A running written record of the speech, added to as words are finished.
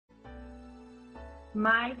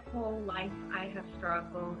My whole life, I have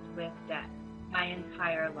struggled with debt, my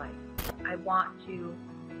entire life. I want to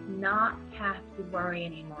not have to worry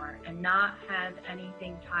anymore and not have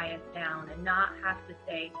anything tie us down and not have to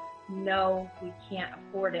say, no, we can't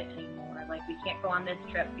afford it anymore. Like, we can't go on this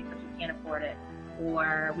trip because we can't afford it,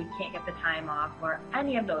 or we can't get the time off, or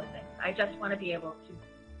any of those things. I just want to be able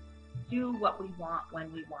to do what we want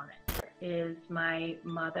when we want it. Is my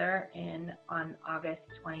mother on August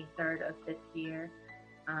 23rd of this year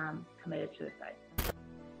committed suicide.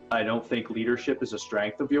 I don't think leadership is a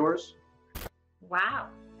strength of yours. Wow,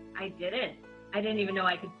 I didn't even know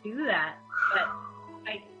I could do that, but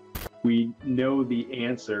we know the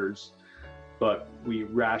answers, but we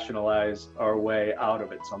rationalize our way out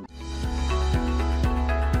of it sometimes.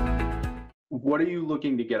 What are you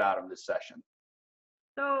looking to get out of this session?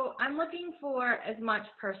 So I'm looking for as much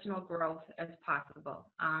personal growth as possible.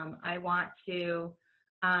 I want to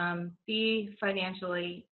be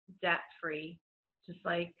financially debt-free, just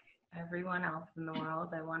like everyone else in the world.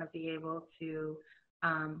 I want to be able to,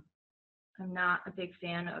 I'm not a big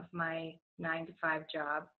fan of my 9-to-5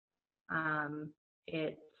 job. I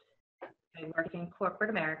work in corporate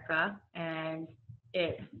America, and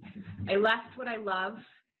I left what I love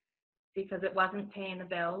because it wasn't paying the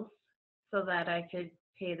bills so that I could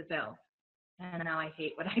pay the bills. And now I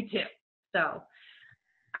hate what I do. So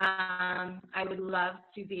I would love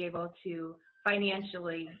to be able to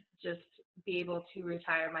financially just be able to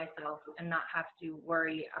retire myself and not have to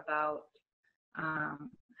worry about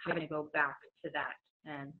having to go back to that,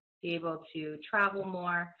 and be able to travel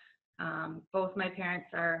more. Both my parents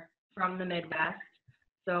are from the Midwest,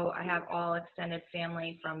 so I have all extended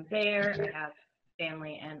family from there. I have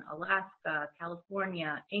family in Alaska,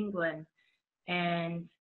 California, England, and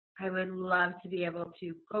I would love to be able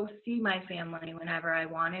to go see my family whenever I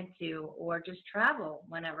wanted to, or just travel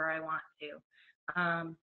whenever I want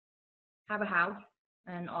to. Have a house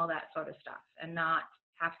and all that sort of stuff, and not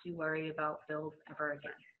have to worry about bills ever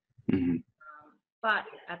again. Mm-hmm. But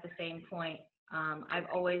at the same point, I've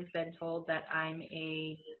always been told that I'm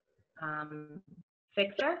a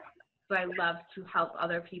fixer, so I love to help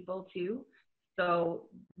other people too. So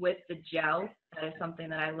with the gel, that is something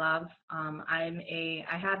that I love. I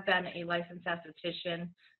have been a licensed esthetician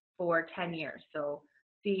for 10 years. So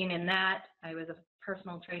being in that, I was a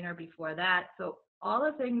personal trainer before that. So all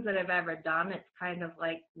the things that I've ever done, it's kind of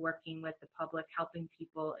like working with the public, helping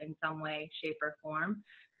people in some way, shape, or form.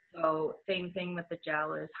 So same thing with the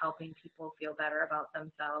gel, is helping people feel better about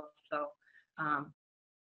themselves. So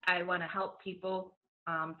I want to help people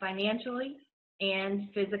financially and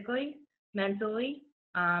physically, mentally,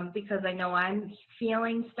 because I know I'm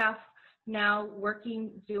feeling stuff now,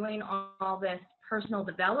 doing all this personal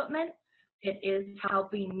development. It is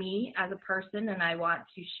helping me as a person, and I want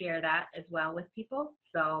to share that as well with people.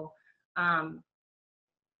 So,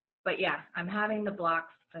 but yeah, I'm having the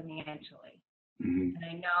blocks financially. Mm-hmm. And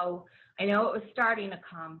I know it was starting to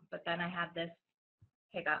come, but then I had this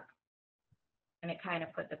hiccup, and it kind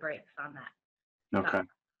of put the brakes on that. Okay.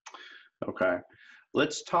 So. Okay.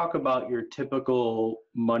 Let's talk about your typical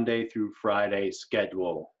Monday through Friday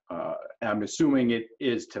schedule. I'm assuming it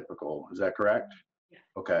is typical. Is that correct? Yeah.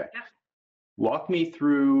 Okay. Yeah. Walk me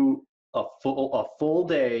through a full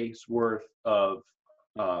day's worth of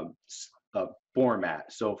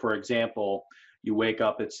format. So, for example, you wake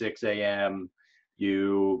up at 6 a.m.,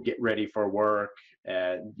 you get ready for work,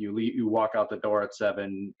 and you walk out the door at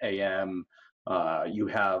 7 a.m. You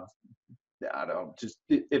have, I don't know, just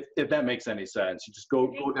if that makes any sense, you just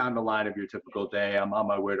go down the line of your typical day. I'm on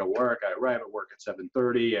my way to work. I arrive at work at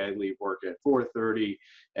 7:30. I leave work at 4:30,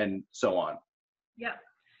 and so on. Yep.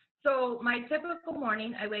 So my typical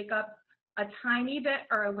morning, I wake up a tiny bit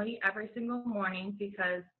early every single morning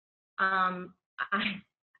because I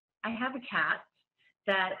have a cat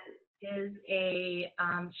that is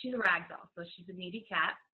she's a ragdoll, so she's a needy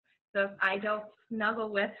cat. So if I don't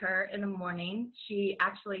snuggle with her in the morning, she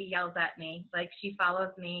actually yells at me. Like, she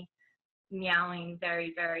follows me, meowing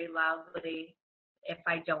very, very loudly if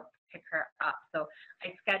I don't pick her up. So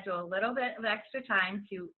I schedule a little bit of extra time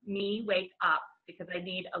to me wake up, because I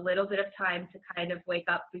need a little bit of time to kind of wake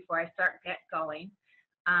up before I get going.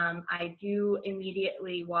 I do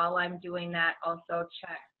immediately, while I'm doing that, also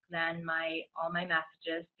check then all my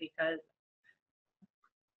messages, because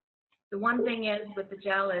the one thing is with the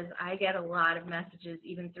gel is I get a lot of messages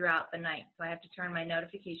even throughout the night, so I have to turn my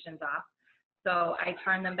notifications off. So I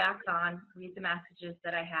turn them back on, read the messages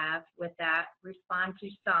that I have with that, respond to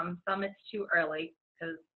some it's too early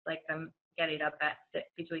because like I'm getting up at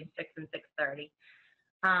between 6 and 6:30.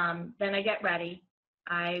 Then I get ready.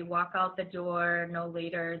 I walk out the door no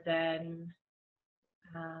later than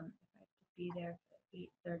If I have to be there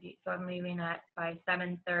for 8:30, so I'm leaving at by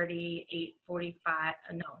 7:30, 8:45.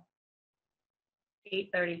 No,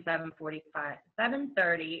 8:30, 7:45,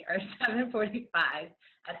 7:30 or 7:45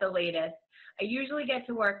 at the latest. I usually get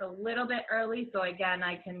to work a little bit early, so again,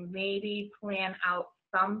 I can maybe plan out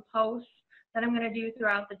some posts that I'm going to do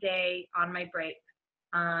throughout the day on my break.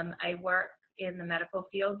 I work in the medical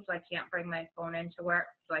field, so I can't bring my phone into work,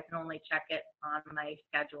 so I can only check it on my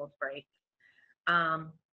scheduled break.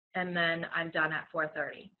 And then I'm done at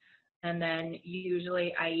 4:30. And then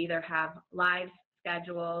usually I either have live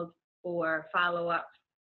scheduled or follow-ups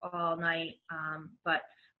all night. But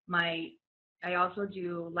I also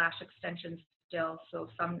do lash extensions still. So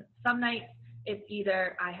some nights it's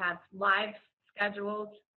either I have live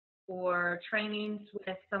scheduled or trainings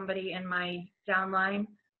with somebody in my downline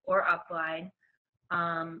or upline,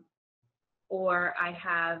 or I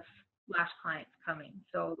have lash clients coming.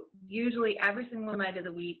 So usually every single night of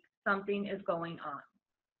the week, something is going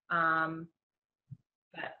on.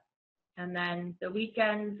 And then the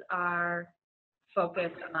weekends are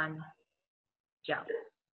focused on gel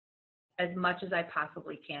as much as I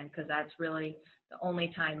possibly can, because that's really the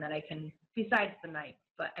only time that I can, besides the night.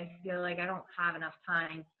 But I feel like I don't have enough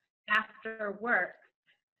time after work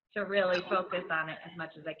to really focus on it as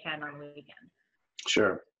much as I can on the weekend.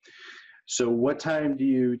 Sure. So what time do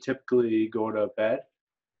you typically go to bed?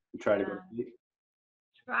 Try to go to sleep?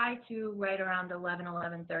 Try to right around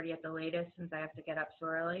 11:30 at the latest, since I have to get up so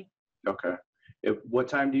early. Okay. What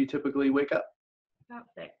time do you typically wake up? About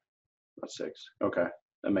 6. About 6. Okay.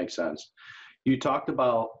 That makes sense. You talked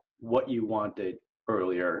about what you wanted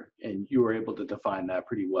earlier, and you were able to define that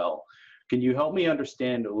pretty well. Can you help me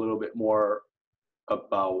understand a little bit more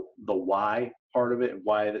about the why part of it, and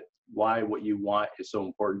why what you want is so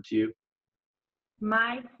important to you?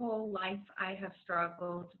 My whole life, I have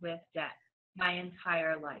struggled with debt, my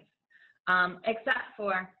entire life, except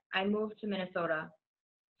for I moved to Minnesota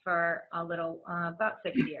for a little, about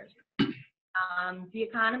 6 years. The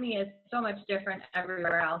economy is so much different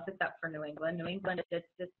everywhere else except for New England. New England is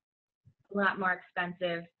just a lot more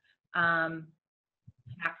expensive.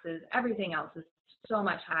 Taxes, everything else is so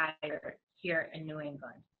much higher here in New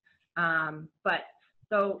England. But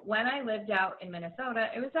so when I lived out in Minnesota,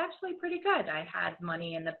 it was actually pretty good. I had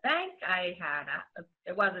money in the bank.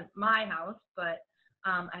 It wasn't my house, but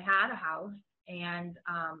I had a house, and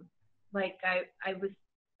like I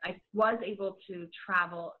was able to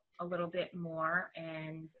travel a little bit more,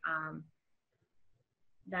 and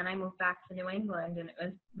then I moved back to New England, and it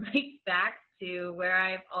was right back to where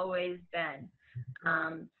I've always been.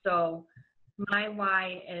 So my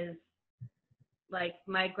why is, like,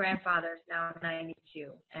 my grandfather's now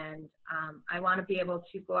 92, and I want to be able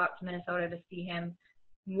to go out to Minnesota to see him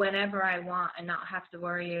whenever I want and not have to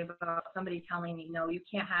worry about somebody telling me, no, you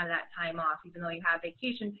can't have that time off, even though you have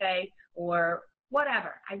vacation pay or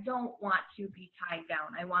whatever. I don't want to be tied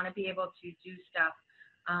down. I want to be able to do stuff.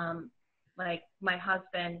 Like, my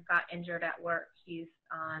husband got injured at work. He's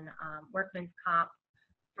on workman's comp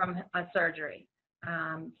from a surgery.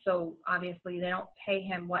 So obviously they don't pay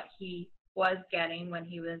him what he was getting when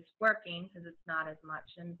he was working, because it's not as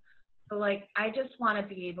much. And so, like, I just want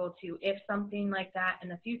to be able to, if something like that in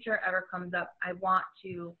the future ever comes up, I want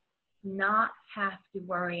to not have to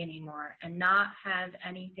worry anymore, and not have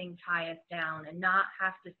anything tie us down, and not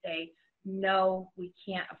have to say, no, we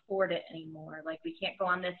can't afford it anymore. Like, we can't go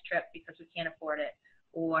on this trip because we can't afford it,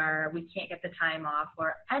 or we can't get the time off,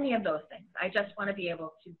 or any of those things. I just want to be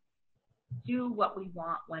able to do what we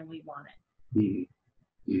want when we want it.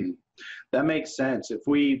 Mm-hmm. Mm-hmm. That makes sense. If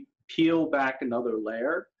we peel back another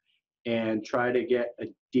layer and try to get a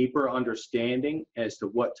deeper understanding as to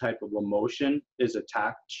what type of emotion is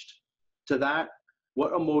attached to that,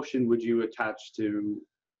 what emotion would you attach to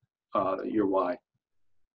your why?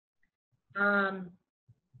 I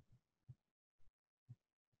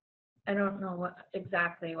don't know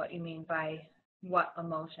exactly what you mean by what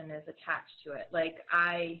emotion is attached to it. Like,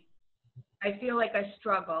 I feel like I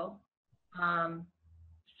struggle.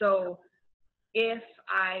 So if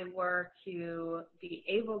I were to be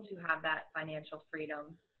able to have that financial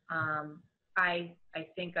freedom, I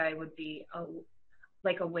think I would be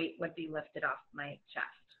like a weight would be lifted off my chest.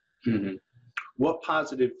 Mm-hmm. What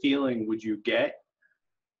positive feeling would you get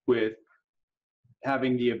with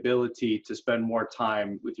having the ability to spend more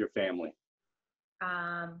time with your family?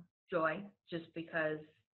 Joy, just because,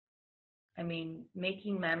 I mean,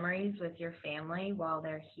 making memories with your family while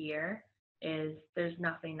they're here there's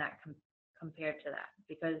nothing that compared to that,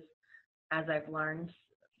 because as I've learned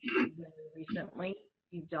very recently,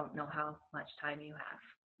 you don't know how much time you have.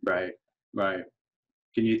 Right.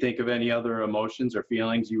 Can you think of any other emotions or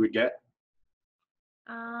feelings you would get?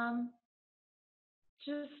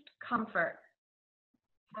 Just comfort.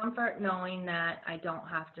 Comfort knowing that I don't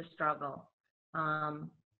have to struggle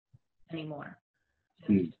anymore.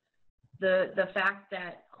 Hmm. The fact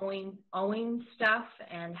that owing stuff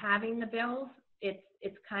and having the bills,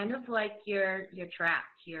 it's kind of like you're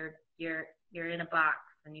trapped. You're in a box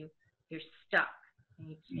and you're stuck and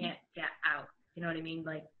you can't get out. You know what I mean?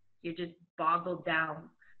 Like you're just boggled down.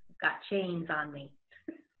 I've got chains on me.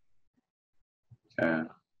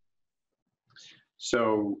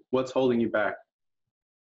 So what's holding you back?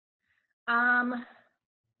 Well,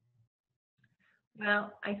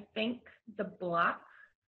 I think the block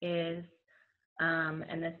is,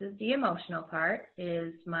 and this is the emotional part,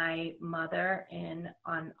 is my mother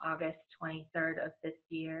on August 23rd of this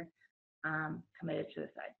year committed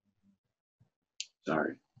suicide.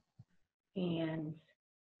 Sorry. And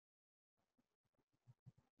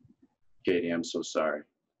Katie, I'm so sorry.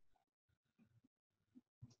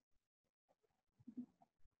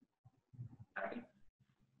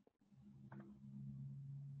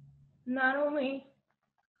 not only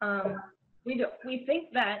we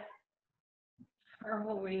think that her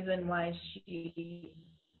whole reason why she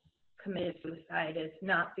committed suicide is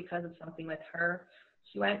not because of something with her.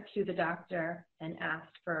 She went to the doctor and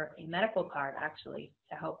asked for a medical card, actually,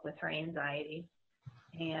 to help with her anxiety.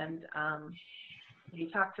 And they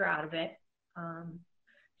talked her out of it.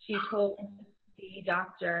 She told the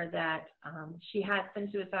doctor that she had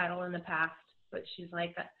been suicidal in the past, but she's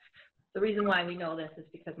like, the reason why we know this is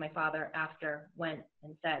because my father after went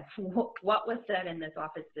and said, what was said in this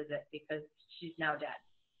office visit, because she's now dead.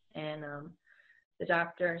 And the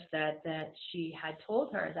doctor said that she had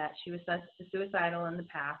told her that she was suicidal in the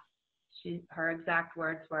past. Her exact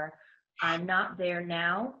words were, "I'm not there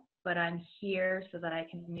now, but I'm here so that I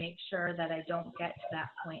can make sure that I don't get to that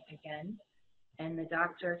point again." And the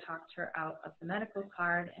doctor talked her out of the medical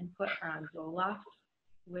card and put her on Zoloft,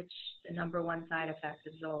 which the #1 side effect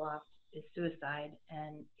of Zoloft is suicide,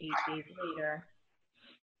 and 8 days later.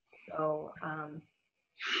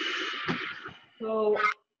 So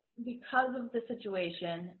because of the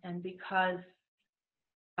situation and because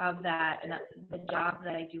of that, and the job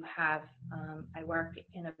that I do have, I work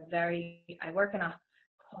in a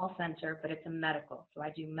call center, but it's a medical. So I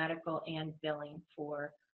do medical and billing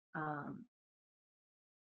for a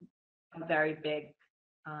very big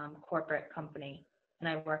corporate company. And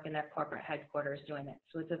I work in their corporate headquarters doing it.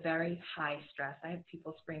 So it's a very high stress. I have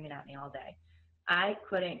people screaming at me all day. I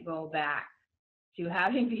couldn't go back to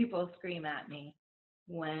having people scream at me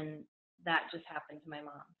when that just happened to my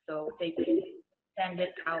mom. So they did send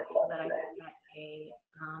it out so that I could get a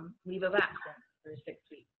leave of absence for 6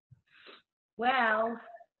 weeks. Well,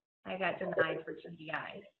 I got denied for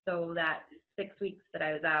TBI. So that 6 weeks that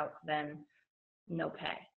I was out, then no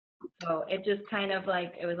pay. So it just kind of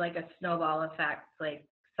like, it was like a snowball effect. Like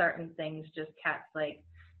certain things just kept like,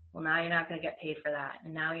 well, now you're not going to get paid for that.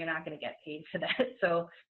 And now you're not going to get paid for that. So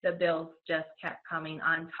the bills just kept coming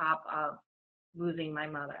on top of losing my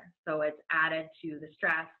mother. So it's added to the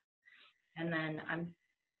stress. And then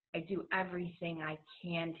I do everything I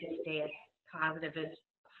can to stay as positive as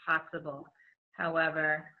possible.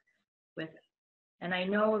 However, and I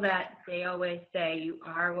know that they always say you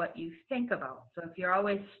are what you think about. So if you're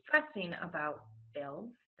always stressing about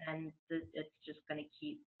bills, then it's just going to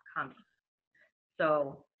keep coming.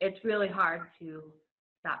 So it's really hard to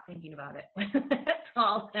stop thinking about it. That's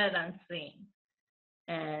all that I'm seeing.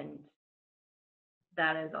 And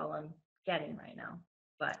that is all I'm getting right now.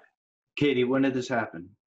 But Katie, when did this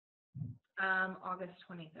happen? August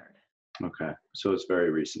 23rd. Okay, so it's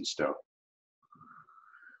very recent still.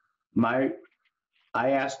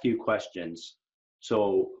 I ask you questions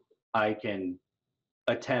so I can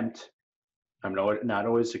attempt. I'm not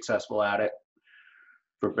always successful at it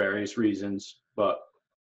for various reasons, but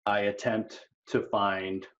I attempt to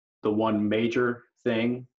find the one major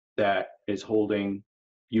thing that is holding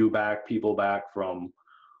you back, people back from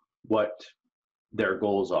what their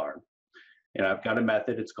goals are. And I've got a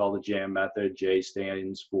method. It's called the JAM method. J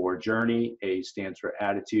stands for journey, A stands for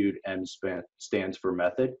attitude, M stands for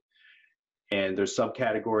method. And there's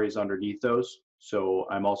subcategories underneath those. So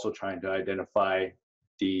I'm also trying to identify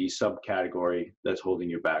the subcategory that's holding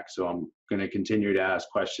you back. So I'm going to continue to ask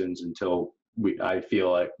questions until I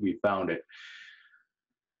feel like we found it.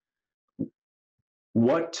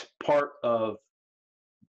 What part of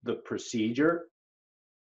the procedure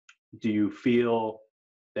do you feel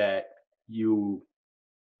that you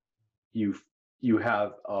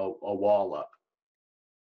have a wall up?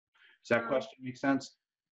 Does that question make sense?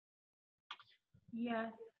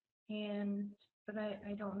 Yes, and but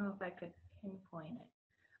I don't know if I could pinpoint it.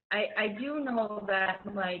 I do know that,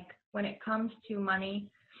 like, when it comes to money,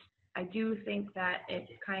 I do think that it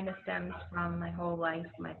kind of stems from my whole life.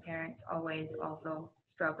 My parents always also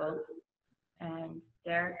struggled, and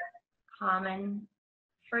their common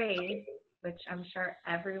phrase, which I'm sure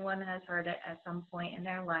everyone has heard it at some point in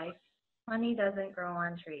their life, money doesn't grow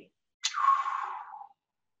on trees.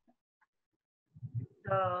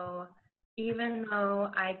 So even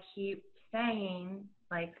though I keep saying,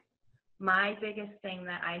 like, my biggest thing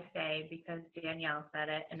that I say, because Danielle said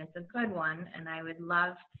it, and it's a good one, and I would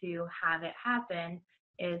love to have it happen,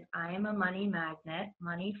 is I am a money magnet.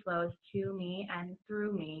 Money flows to me and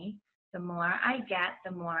through me. The more I get,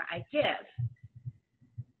 the more I give.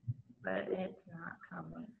 But it's not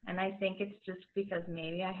coming. And I think it's just because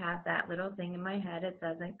maybe I have that little thing in my head. It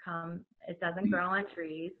doesn't grow on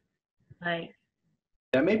trees. Like,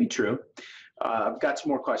 That may be true. I've got some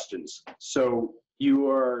more questions. So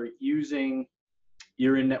you're in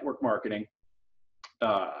network marketing.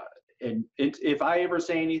 And if I ever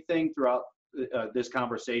say anything throughout this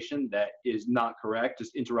conversation that is not correct,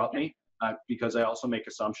 just interrupt me, because I also make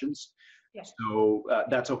assumptions. Yes. So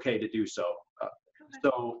that's okay to do so.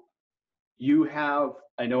 So you have,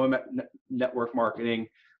 I know I'm at network marketing.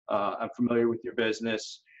 I'm familiar with your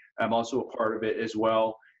business. I'm also a part of it as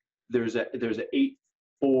well. There's a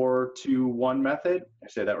 8-4-2-1 method. I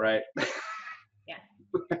say that right? Yes.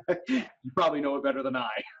 You probably know it better than I.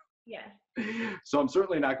 Yes. So I'm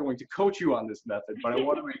certainly not going to coach you on this method, but I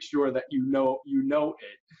want to make sure that you know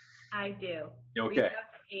it. I do. Okay. Reach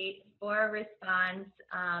out to 8, 4 responds,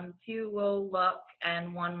 2 will look,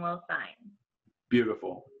 and 1 will sign.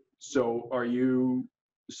 Beautiful. So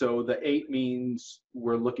so the 8 means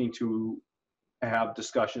we're looking to have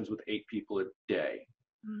discussions with 8 people a day,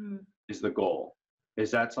 is the goal.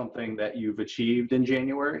 Is that something that you've achieved in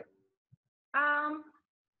January?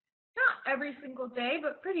 Not every single day,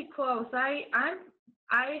 but pretty close. I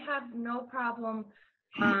have no problem.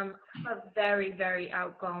 I'm a very, very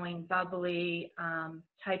outgoing, bubbly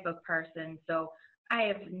type of person. So I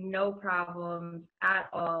have no problems at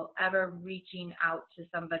all ever reaching out to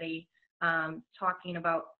somebody, talking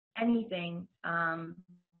about anything.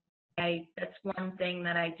 That's one thing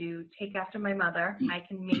that I do take after my mother. I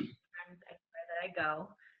can make friends everywhere that I go.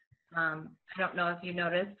 I don't know if you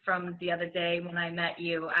noticed from the other day when I met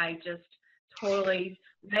you, I just totally,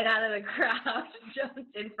 right out of the crowd,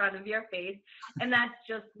 jumped in front of your face. And that's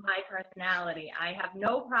just my personality. I have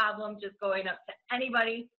no problem just going up to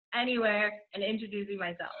anybody, anywhere, and introducing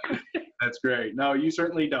myself. That's great. No, you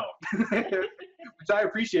certainly don't. Which I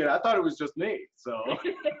appreciate. I thought it was just me. So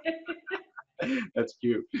that's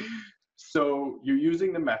cute. So you're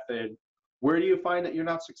using the method. Where do you find that you're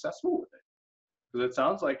not successful with it? Because it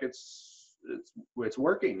sounds like it's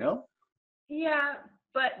working, no? Yeah,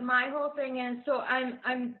 but my whole thing is, so I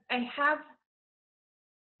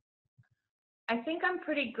think I'm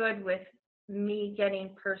pretty good with me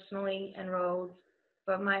getting personally enrolled,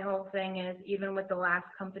 but my whole thing is, even with the last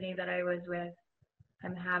company that I was with,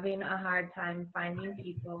 I'm having a hard time finding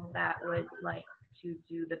people that would like to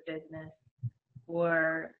do the business,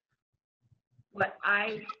 or what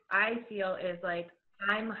I feel is like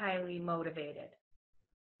I'm highly motivated,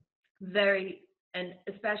 and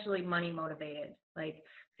especially money motivated. Like,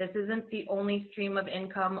 this isn't the only stream of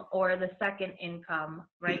income or the second income.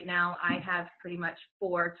 Right now, I have pretty much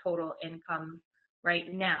 4 total incomes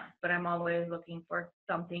right now, but I'm always looking for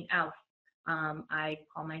something else. I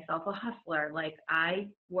call myself a hustler. Like, I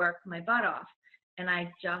work my butt off, and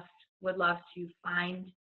I just would love to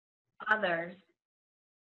find others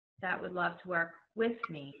that would love to work with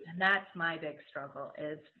me. And that's my big struggle,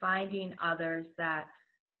 is finding others that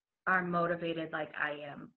are motivated like I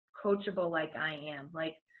am, coachable like I am.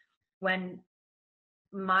 Like, when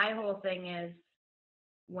my whole thing is,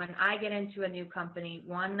 when I get into a new company,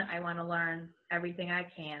 one, I want to learn everything I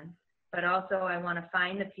can, but also I want to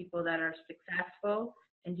find the people that are successful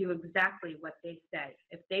and do exactly what they say.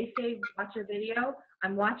 If they say watch a video,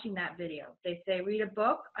 I'm watching that video. They say read a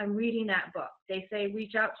book, I'm reading that book. They say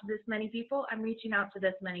reach out to this many people, I'm reaching out to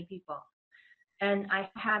this many people. And I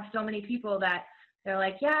have so many people that they're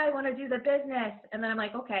like, yeah, I want to do the business. And then I'm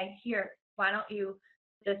like, okay, here, why don't you,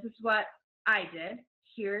 this is what I did.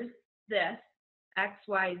 Here's this, X,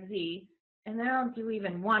 Y, Z. And they don't do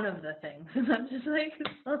even one of the things. And I'm just like,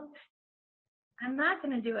 I'm not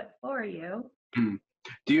going to do it for you.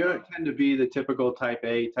 Do you tend to be the typical type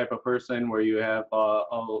A type of person where you have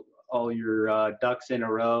all your ducks in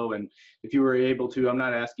a row? And if you were able to, I'm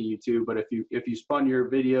not asking you to, but if you spun your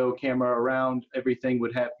video camera around, everything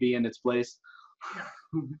would be in its place?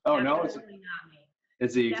 No. Oh, no? Definitely not me.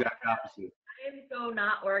 It's the exact opposite. I'm so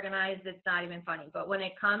not organized, it's not even funny. But when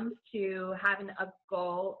it comes to having a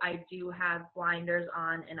goal, I do have blinders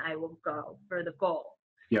on and I will go for the goal.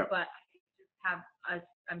 Yeah. But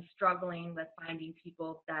I'm struggling with finding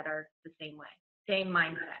people that are the same way, same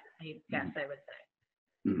mindset, I guess I would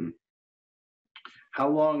say. Mm-hmm. How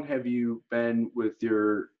long have you been with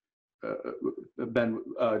your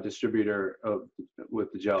distributor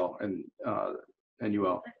with the gel and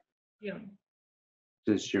NUL? June.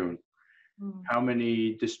 Since June. Mm-hmm. How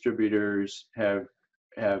many distributors have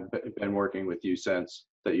been working with you since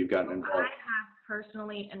that you've gotten involved? I have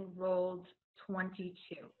personally enrolled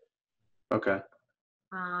 22. Okay.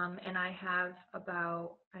 And I have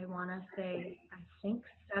about, I want to say, I think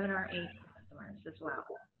 7 or 8 customers as well.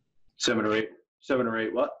 7 or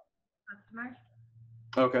 8 what? Customers.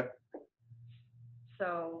 Okay.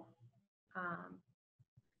 So,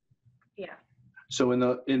 yeah. So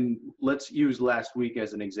let's use last week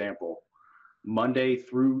as an example. Monday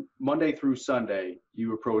through Sunday,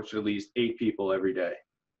 you approached at least 8 people every day.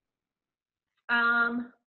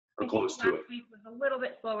 Or close to it. Last week was a little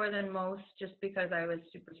bit slower than most, just because I was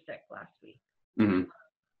super sick last week. Mm-hmm.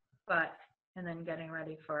 And then getting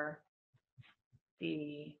ready for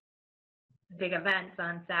the big events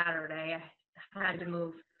on Saturday, I had to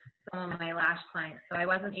move some of my lash clients, so I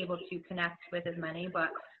wasn't able to connect with as many, but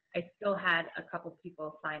I still had a couple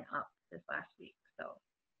people sign up this last week. So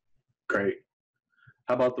great.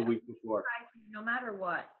 How about the week before? No matter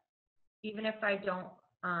what, even if I don't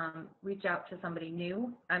reach out to somebody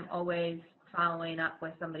new, I'm always following up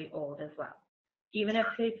with somebody old as well. Even if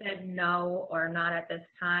they said no or not at this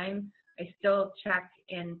time, I still check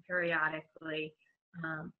in periodically,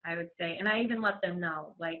 I would say, and I even let them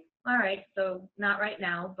know, like, all right, so not right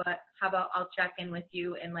now, but how about I'll check in with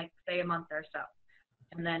you in, like, say, a month or so.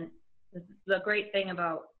 And then the great thing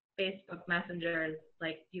about Facebook Messenger is,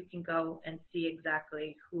 like, you can go and see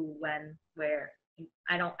exactly who, when, where.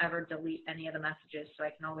 I don't ever delete any of the messages, so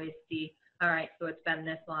I can always see, all right, so it's been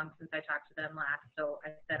this long since I talked to them last, so I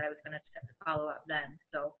said I was going to follow up then.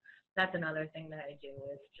 So that's another thing that I do,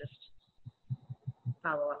 is just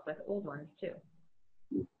follow up with old ones too.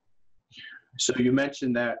 So you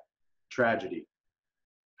mentioned that tragedy.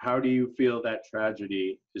 How do you feel that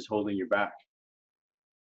tragedy is holding you back?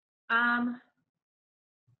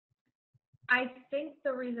 I think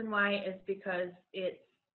the reason why is because it's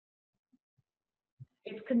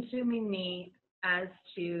consuming me as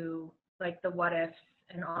to, like, the what ifs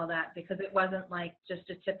and all that, because it wasn't like just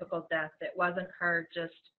a typical death. It wasn't her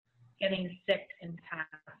just getting sick and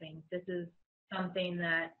passing. This is something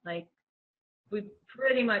that, like, we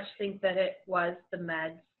pretty much think that it was the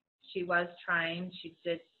meds. She was trying. She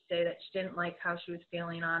did say that she didn't like how she was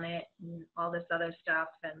feeling on it and all this other stuff.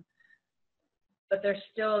 But there's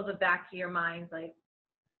still the back of your mind, like,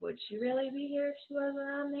 would she really be here if she wasn't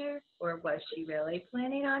on there? Or was she really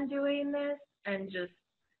planning on doing this? And just,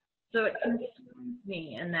 so it consumes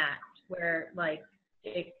me in that, where, like,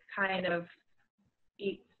 it kind of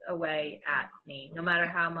eats away at me. No matter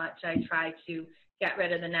how much I try to get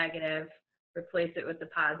rid of the negative, replace it with the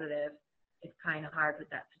positive, it's kind of hard with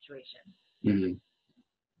that situation. Mm-hmm.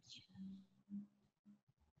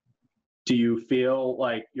 Do you feel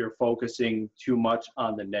like you're focusing too much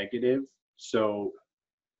on the negative, so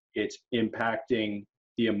it's impacting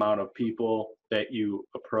the amount of people that you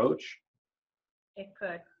approach? It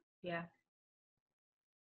could, yeah.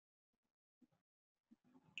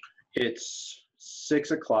 It's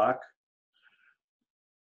 6 o'clock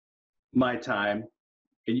my time,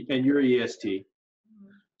 and you're EST,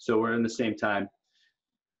 so we're in the same time.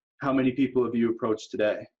 How many people have you approached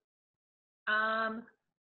today?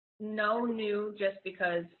 No new, just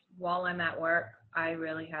because while I'm at work, I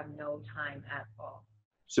really have no time at all.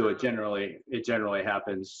 So it generally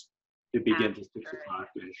happens, it begins at 6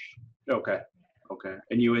 o'clock-ish. Okay. Okay.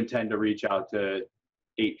 And you intend to reach out to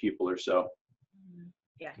 8 people or so?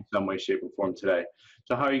 Yeah. In some way, shape, or form today.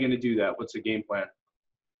 So how are you going to do that? What's the game plan?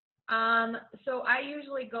 So I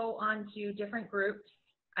usually go on to different groups.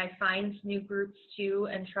 I find new groups too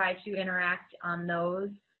and try to interact on those,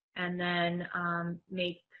 and then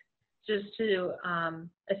just to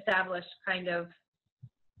establish kind of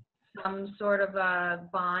some sort of a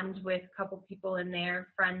bond with a couple people in there,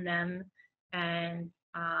 friend them, and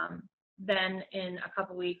then in a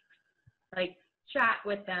couple weeks, like, chat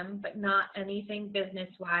with them, but not anything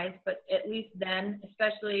business-wise, but at least then,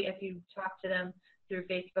 especially if you talk to them through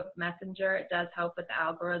Facebook Messenger, it does help with the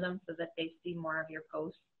algorithm so that they see more of your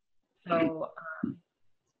posts. So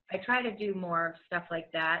I try to do more stuff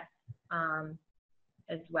like that,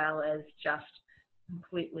 as well as just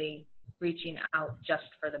completely reaching out just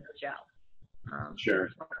for the gel. Sure.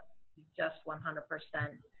 just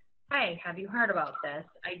 100%, hey, have you heard about this?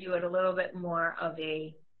 I do it a little bit more of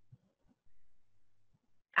a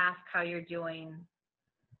ask how you're doing,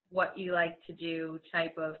 what you like to do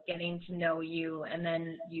type of getting to know you, and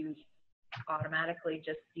then you automatically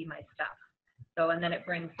just see my stuff. So, and then it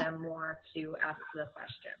brings them more to ask the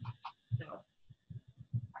question. So.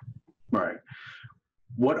 Right.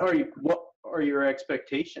 What are your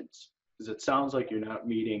expectations? Because it sounds like you're not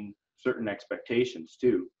meeting certain expectations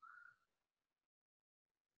too.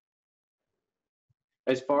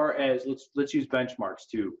 As far as let's use benchmarks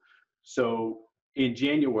too. So in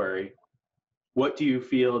January, what do you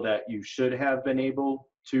feel that you should have been able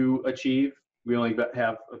to achieve? We only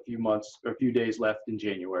have a few months or a few days left in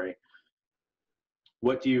January.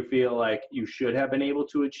 What do you feel like you should have been able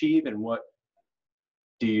to achieve, and what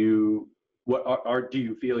do you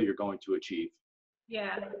feel you're going to achieve?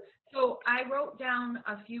 Yeah. So I wrote down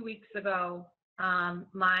a few weeks ago,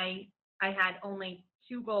 I had only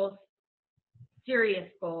 2 goals, serious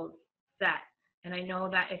goals set. And I know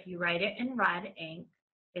that if you write it in red ink,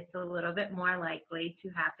 it's a little bit more likely to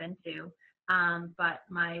happen too. But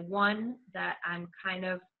my one that I'm kind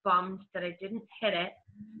of bummed that I didn't hit it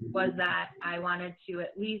was that I wanted to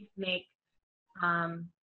at least make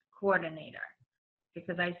coordinator,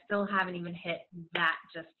 because I still haven't even hit that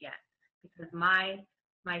just yet. Because my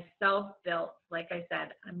self-built, like I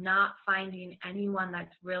said, I'm not finding anyone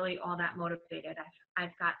that's really all that motivated.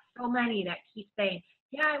 I've got so many that keep saying,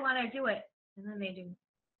 yeah, I want to do it, and then they do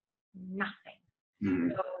nothing. Mm-hmm.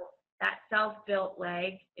 So that self-built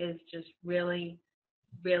leg is just really,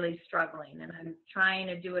 really struggling, and I'm trying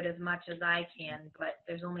to do it as much as I can, but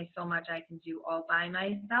there's only so much I can do all by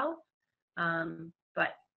myself.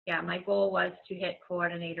 But yeah, my goal was to hit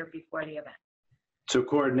coordinator before the event. So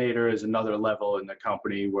coordinator is another level in the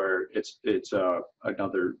company where it's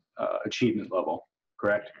another achievement level,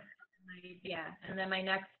 correct? Yeah, and then my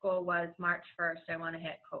next goal was March 1st, I want to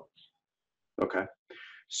hit coach. Okay.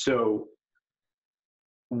 So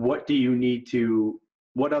what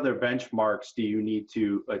other benchmarks do you need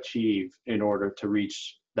to achieve in order to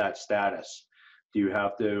reach that status? Do you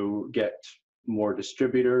have to get more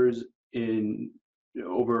distributors in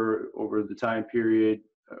over the time period,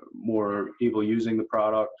 more people using the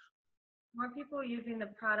product? More people using the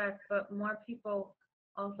product, but more people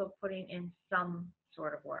also putting in some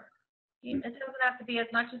sort of work. It doesn't have to be as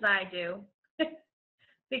much as I do,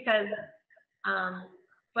 because,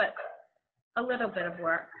 but a little bit of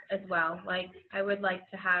work as well. Like I would like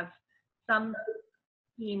to have some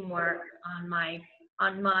teamwork on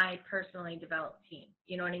my personally developed team.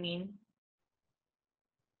 You know what I mean?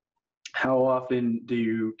 How often do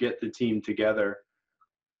you get the team together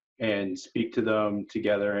and speak to them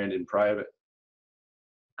together and in private?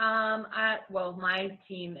 Well, my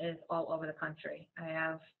team is all over the country. I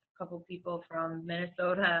have a couple people from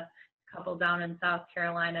Minnesota, a couple down in South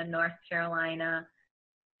Carolina, North Carolina.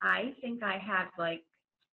 I think I have like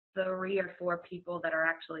 3 or 4 people that are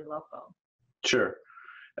actually local. Sure.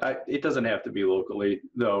 It doesn't have to be locally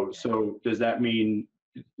though. So does that mean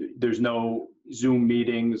there's no Zoom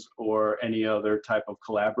meetings or any other type of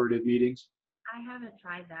collaborative meetings? I haven't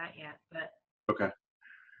tried that yet, but okay.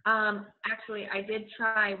 Actually, I did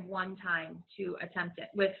try one time to attempt it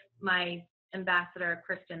with my ambassador,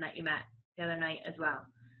 Kristen, that you met the other night as well.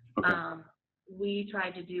 Okay. We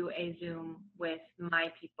tried to do a Zoom with my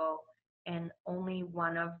people, and only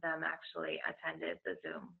one of them actually attended the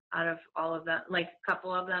Zoom out of all of them. Like a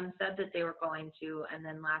couple of them said that they were going to, and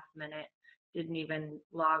then last minute didn't even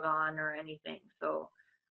log on or anything. So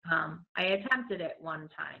I attempted it one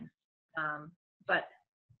time, but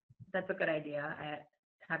that's a good idea. I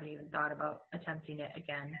haven't even thought about attempting it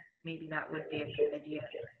again. Maybe that would be a good idea.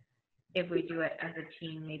 If we do it as a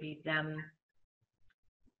team, maybe them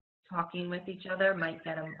talking with each other might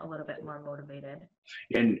get them a little bit more motivated.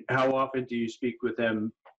 And how often do you speak with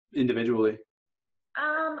them individually?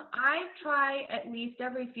 I try at least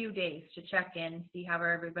every few days to check in, see how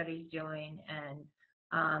everybody's doing,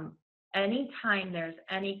 and anytime there's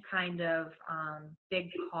any kind of big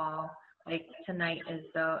call, like tonight is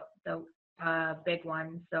the big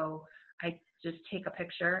one, so I just take a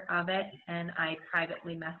picture of it and I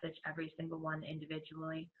privately message every single one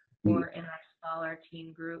individually or in our smaller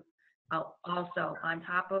team group. I'll also, on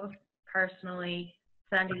top of personally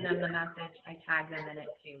sending them the message, I tag them in it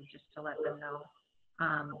too, just to let them know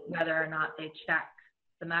whether or not they check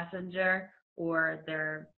the messenger or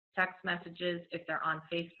their text messages. If they're on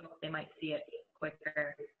Facebook, they might see it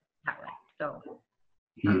quicker that way. So,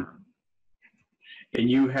 and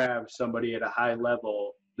you have somebody at a high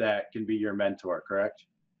level that can be your mentor, correct?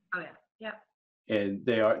 Oh yeah, yep. And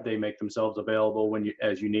they make themselves available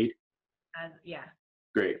as you need? Yeah.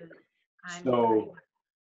 Great. 'Cause I'm pretty So much,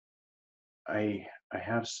 I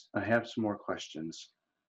have some more questions.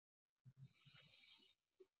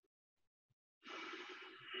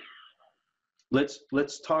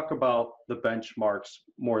 Let's talk about the benchmarks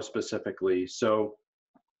more specifically. So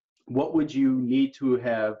what would you need to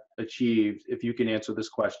have achieved, if you can answer this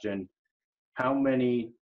question? How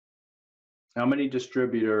many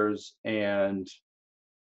distributors and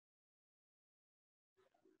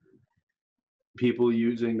people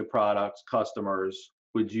using the products, customers,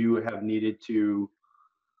 would you have needed to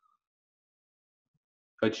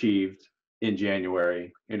achieved in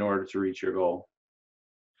January in order to reach your goal?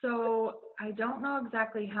 so I don't know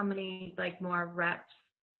exactly how many like more reps,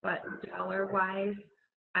 but dollar wise,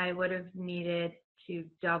 I would have needed to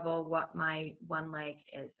double what my one leg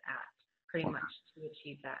is at, pretty much to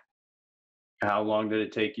achieve that How long did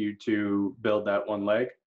it take you to build that one leg?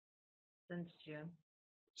 since June.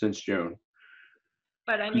 Since June.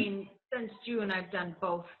 But I mean, since June, I've done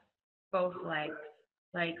both legs.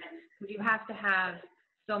 Like, 'cause you have to have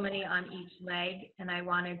so many on each leg, and I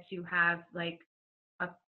wanted to have like a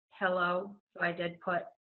pillow, so I did put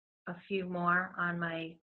a few more on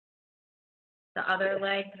the other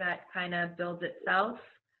leg that kind of builds itself.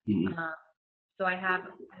 Mhm. So I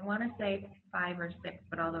want to say 5 or 6,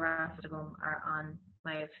 but all the rest of them are on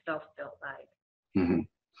my self-built leg. Mhm.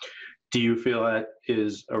 Do you feel that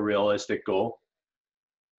is a realistic goal?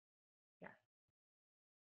 Yeah.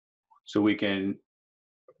 So we can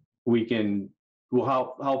well,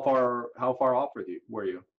 how far off were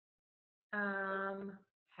you?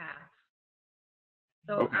 Half.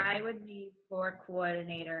 So Okay. I would need for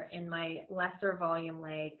coordinator in my lesser volume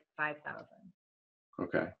leg 5,000.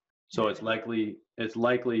 Okay. So it's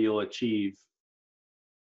likely you'll achieve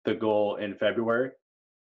the goal in February.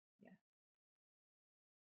 Yeah.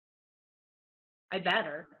 I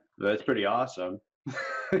better. That's pretty awesome.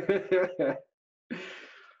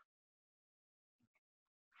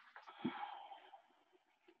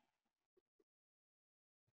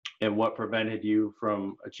 And what prevented you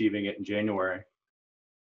from achieving it in January?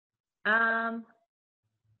 Um,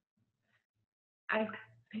 I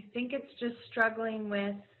I think it's just struggling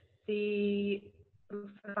with the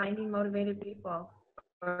finding motivated people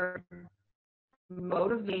or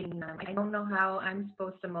motivating them. I don't know how I'm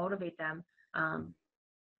supposed to motivate them.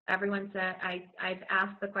 Everyone said I've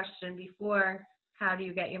asked the question before, how do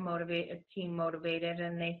you get your team motivated?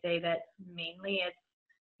 And they say that mainly it's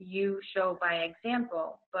you show by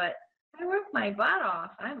example. But I work my butt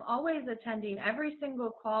off. I'm always attending every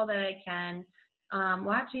single call that I can,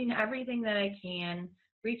 watching everything that I can,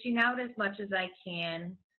 reaching out as much as I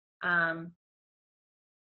can. Um,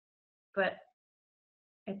 but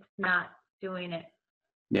it's not doing it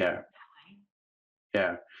Yeah, that way.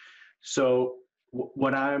 yeah. So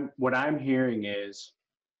what I'm hearing is,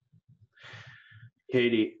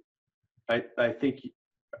 Katie, I think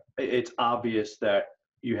it's obvious that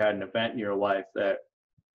you had an event in your life that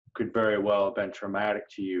could very well have been traumatic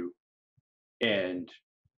to you, and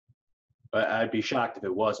I'd be shocked if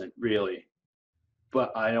it wasn't really.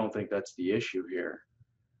 But I don't think that's the issue here.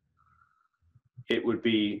 It would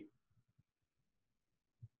be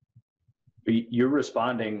you're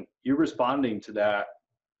responding to that,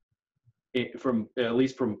 from at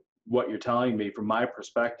least from what you're telling me, from my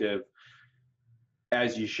perspective,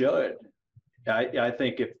 as you should. I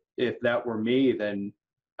think if that were me, then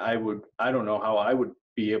I don't know how I would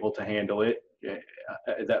be able to handle it.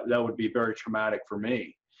 That would be very traumatic for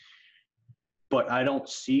me. But I don't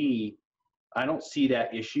see that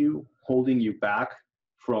issue holding you back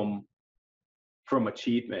from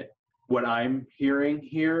achievement. What I'm hearing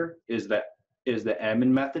here is the M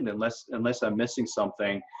in method, unless I'm missing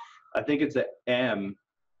something. I think it's the M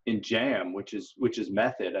in JAM, which is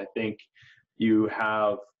method. You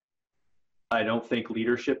have I don't think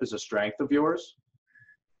leadership is a strength of yours,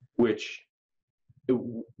 which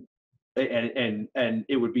and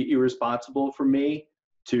it would be irresponsible for me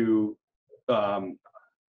to um,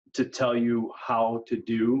 tell you how to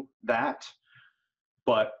do that.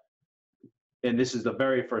 But and this is the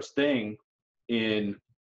very first thing in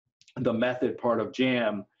the method part of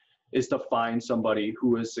JAM, is to find somebody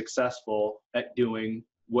who is successful at doing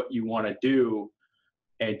what you want to do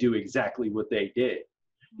and do exactly what they did.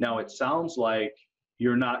 Now, it sounds like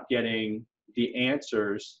you're not getting the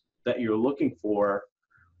answers that you're looking for,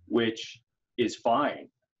 which is fine.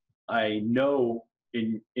 I know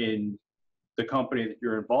in the company that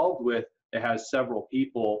you're involved with, it has several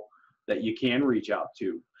people that you can reach out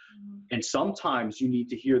to. And sometimes you need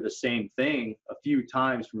to hear the same thing a few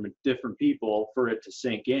times from different people for it to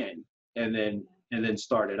sink in, and then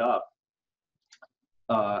start it up.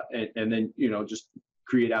 and then, just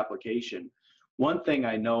create application. One thing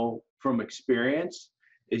I know from experience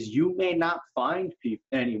is you may not find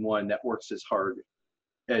anyone that works as hard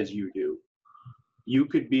as you do. You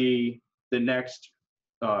could be the next,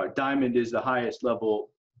 diamond is the highest level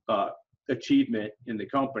achievement in the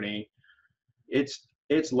company. It's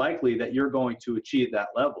likely that you're going to achieve that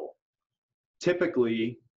level.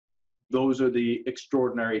 Typically, those are the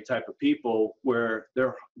extraordinary type of people where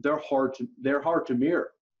they're hard to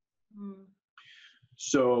mirror. Mm.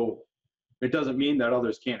 So it doesn't mean that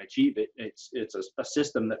others can't achieve it. It's a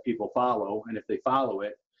system that people follow, and if they follow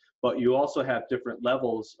it, but you also have different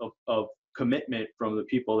levels of commitment from the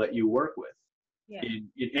people that you work with. Yeah.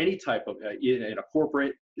 In any type of, in a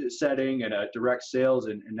corporate setting, in a direct sales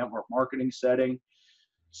and network marketing setting.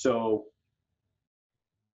 So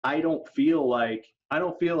I don't feel like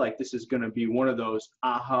this is going to be one of those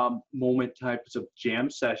aha moment types of jam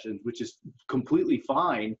sessions, which is completely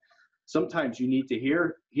fine. Sometimes you need to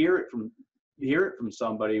hear it from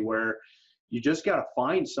somebody, where you just got to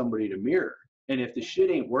find somebody to mirror. And if the shit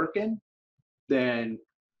ain't working, then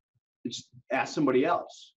just ask somebody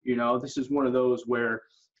else. This is one of those where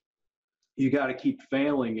you got to keep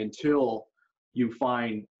failing until you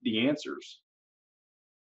find the answers.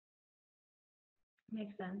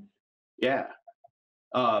 Makes sense. Yeah.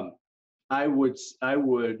 I would,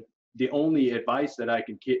 the only advice that I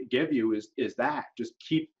can give you is that just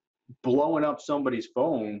keep blowing up somebody's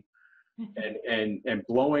phone and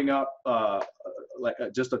blowing up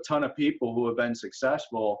just a ton of people who have been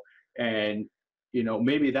successful. And,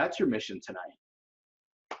 maybe that's your mission tonight.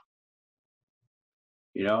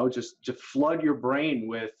 Just flood your brain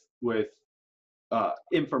with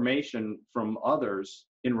information from others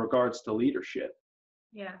in regards to leadership.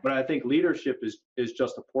 Yeah. But I think leadership is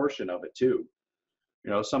just a portion of it too.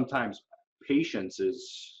 Sometimes patience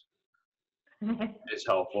is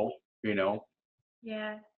helpful,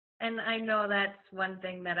 Yeah. And I know that's one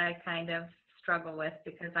thing that I kind of struggle with,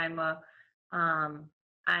 because I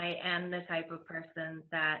am the type of person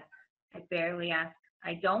that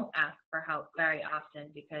I don't ask for help very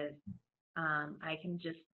often, because I can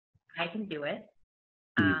do it.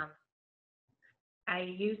 I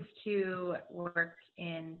used to work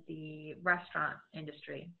in the restaurant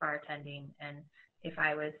industry, bartending, and if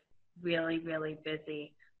I was really, really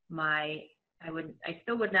busy, I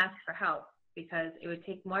still wouldn't ask for help, because it would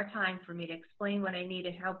take more time for me to explain what I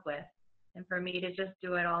needed help with, and for me to just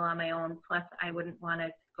do it all on my own. Plus, I wouldn't want to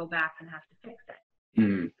go back and have to fix it.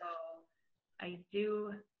 Mm-hmm. So I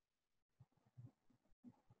do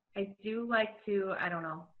like to, I don't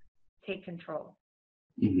know, take control.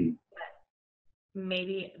 Mm-hmm. But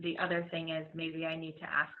maybe the other thing is, maybe I need to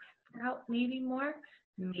ask for help maybe more.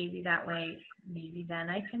 Maybe that way, maybe then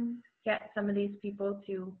I can get some of these people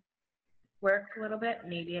to work a little bit.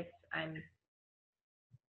 Maybe I'm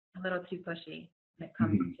a little too pushy when it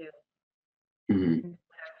comes Mm-hmm. to. Mm-hmm.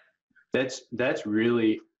 That's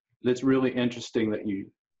really interesting that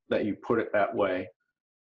you put it that way,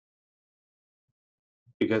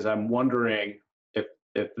 because I'm wondering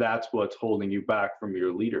if that's what's holding you back from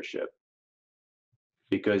your leadership,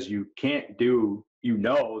 because you can't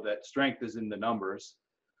that strength is in the numbers.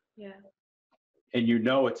 Yeah. And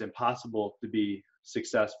it's impossible to be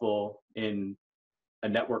successful in a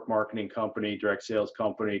network marketing company, direct sales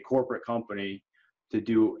company, corporate company, to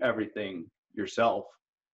do everything yourself.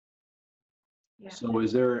 Yeah. So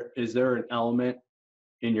is there an element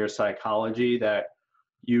in your psychology that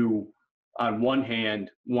you, on one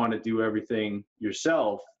hand, want to do everything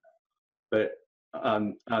yourself, but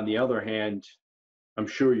on the other hand, I'm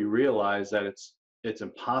sure you realize that it's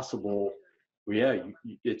impossible. Yeah,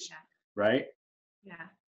 it's Yeah. Right. Yeah.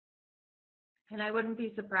 And I wouldn't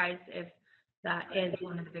be surprised if that is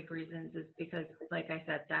one of the big reasons, is because, like I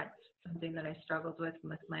said, that's something that I struggled with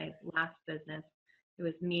my last business. It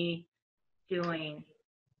was me doing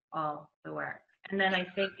all the work. And then I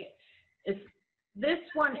think this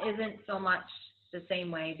one isn't so much the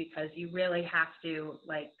same way, because you really have to,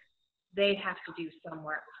 they have to do some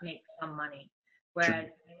work to make some money. Whereas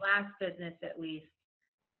my last business, at least,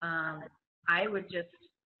 I would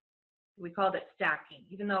we called it stacking.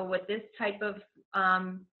 Even though with this type of,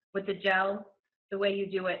 with the gel, the way you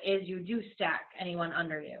do it is you do stack anyone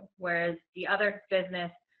under you. Whereas the other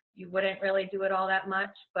business, you wouldn't really do it all that much,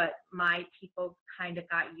 but my people kind of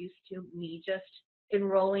got used to me just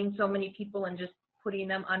enrolling so many people and just putting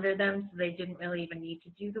them under them, so they didn't really even need to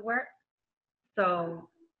do the work. So,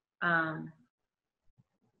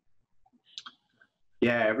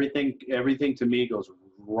 yeah, everything to me goes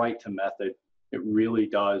right to method. It really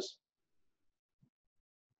does.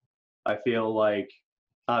 I feel like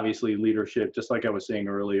obviously leadership, just like I was saying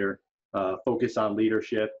earlier, focus on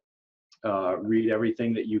leadership, read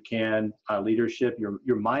everything that you can on leadership.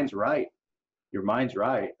 Your mind's right. Your mind's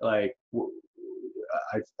right. Like,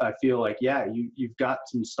 I feel like, yeah, you've got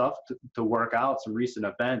some stuff to work out, some recent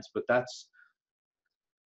events, but that's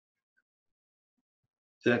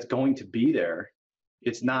going to be there.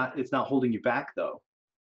 It's not holding you back though.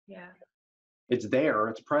 Yeah. It's there,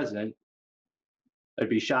 it's present. I'd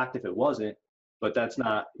be shocked if it wasn't, but that's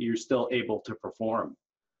not, you're still able to perform.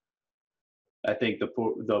 I think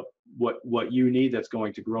what you need that's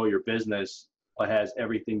going to grow your business has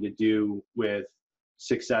everything to do with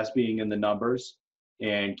success being in the numbers,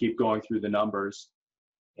 and keep going through the numbers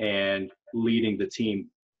and leading the team.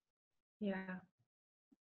 Yeah.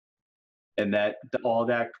 And that all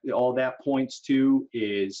that points to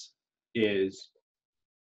is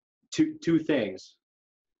two things.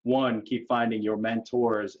 One, keep finding your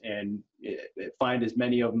mentors and find as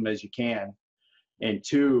many of them as you can. And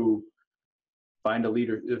two,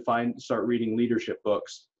 start reading leadership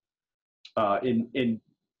books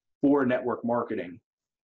for network marketing.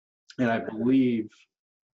 And I believe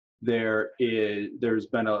there's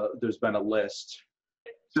been a list.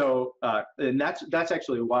 So and that's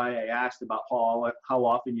actually why I asked about how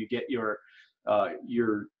often you get your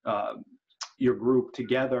group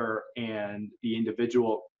together and the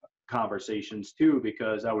individual conversations too,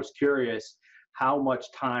 because I was curious how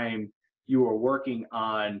much time you were working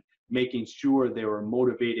on making sure they were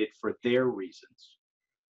motivated for their reasons.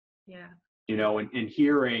 Yeah. You know, and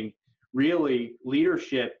hearing really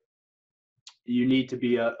leadership, you need to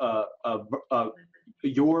be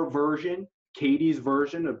your version, Katie's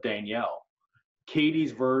version of Danielle,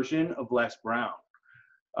 Katie's version of Les Brown,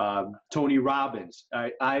 Tony Robbins.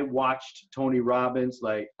 I watched Tony Robbins.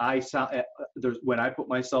 Like when I put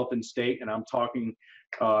myself in state and I'm talking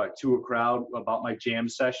to a crowd about my jam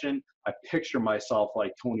session, I picture myself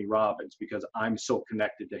like Tony Robbins because I'm so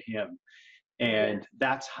connected to him. And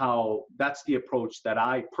that's the approach that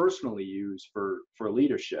I personally use for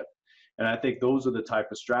leadership. And I think those are the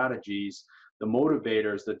type of strategies, the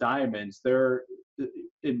motivators, the diamonds, they're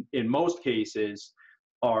in most cases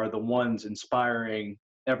are the ones inspiring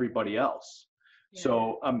everybody else. Yeah.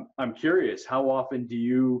 So I'm curious, how often do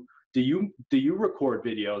you record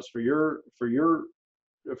videos for your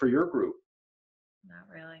group? Not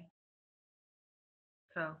really.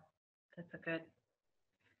 So that's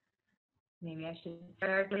maybe I should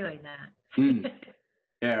start doing that.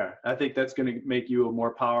 Yeah, I think that's going to make you a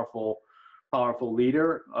more powerful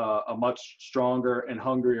leader, a much stronger and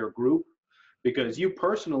hungrier group, because you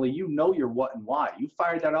personally, you know your what and why. You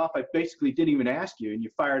fired that off. I basically didn't even ask you, and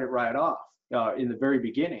you fired it right off in the very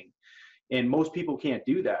beginning. And most people can't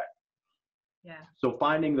do that. Yeah. So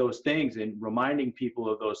finding those things and reminding people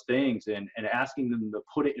of those things and asking them to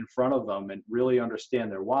put it in front of them and really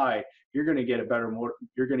understand their why, you're going to get a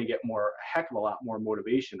heck of a lot more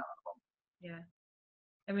motivation out of them. Yeah.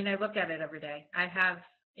 I mean, I look at it every day. I have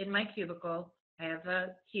in my cubicle, I have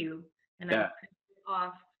a cube, and I print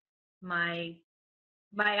off my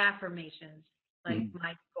affirmations, like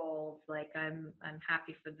my goals, like I'm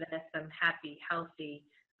happy for this, I'm happy, healthy,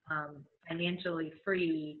 financially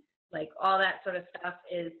free, like all that sort of stuff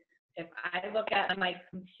is, if I look at my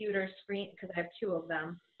computer screen, because I have two of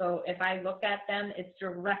them, so if I look at them, it's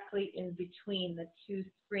directly in between the two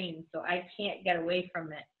screens, so I can't get away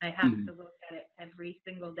from it. I have to look at it every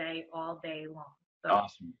single day, all day long. So,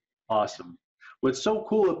 Awesome. What's so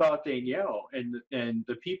cool about Danielle and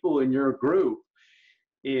the people in your group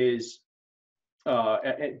is,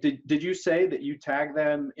 did you say that you tag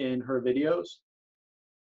them in her videos?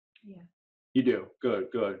 Yeah. You do.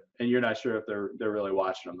 Good. And you're not sure if they're really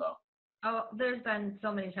watching them though. Oh, there's been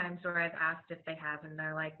so many times where I've asked if they have, and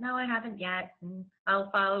they're like, "No, I haven't yet." And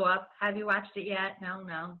I'll follow up. Have you watched it yet?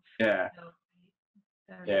 No. Yeah.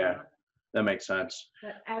 Yeah, that makes sense.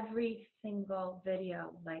 But every single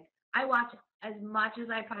video, like I watch as much as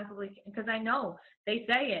I possibly can, because I know they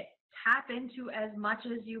say it. Tap into as much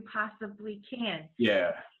as you possibly can.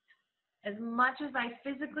 Yeah. As much as I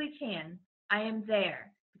physically can, I am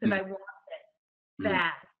there because I want it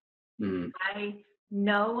bad. I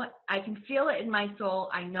know, I can feel it in my soul.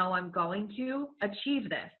 I know I'm going to achieve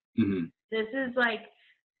this. This is like,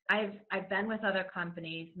 I've been with other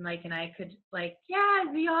companies, and I could yeah,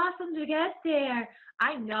 it'd be awesome to get there.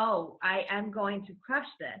 I know I am going to crush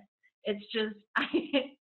this. It's just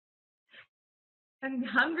I'm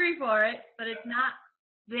hungry for it, but it's not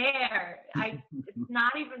there. It's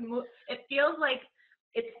not even it feels like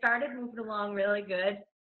it started moving along really good,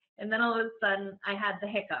 and then all of a sudden I had the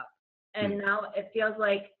hiccup, and now it feels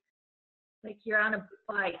like like you're on a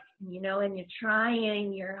bike, you know, and you're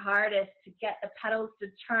trying your hardest to get the pedals to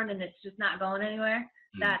turn and it's just not going anywhere.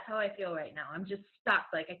 That's how I feel right now. I'm just stuck.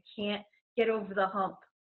 Like I can't get over the hump.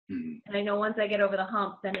 And I know once I get over the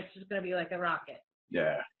hump, then it's just going to be like a rocket.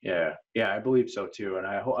 Yeah. I believe so too. And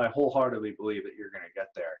I wholeheartedly believe that you're going to get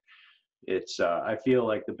there. It's, I feel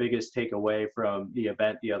like the biggest takeaway from the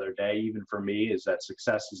event the other day, even for me, is that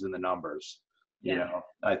success is in the numbers. You know,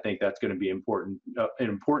 I think that's going to be important, an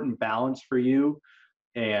important balance for you,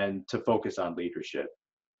 and to focus on leadership.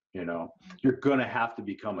 You know, you're going to have to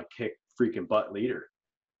become a kick freaking butt leader.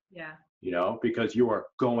 Yeah. You know, because you are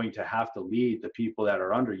going to have to lead the people that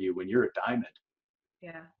are under you when you're a diamond.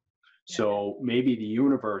 Yeah. So maybe the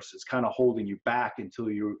universe is kind of holding you back until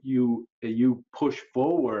you push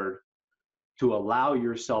forward to allow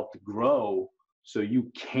yourself to grow, so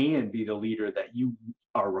you can be the leader that you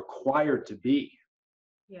are required to be.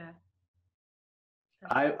 Yeah.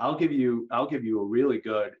 I'll give you a really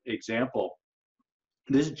good example.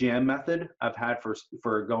 This JAM method I've had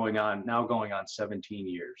for going on 17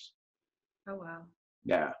 years. Oh wow.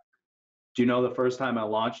 Yeah. Do you know the first time I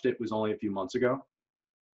launched it was only a few months ago?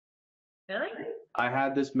 Really? I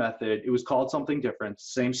had this method. It was called something different,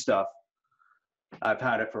 same stuff. I've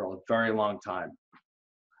had it for a very long time.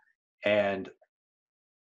 And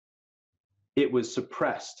it was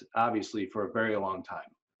suppressed, obviously, for a very long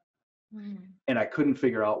time. And I couldn't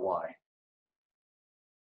figure out why.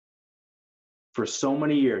 For so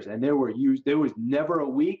many years. And there was never a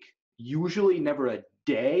week, usually never a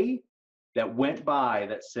day, that went by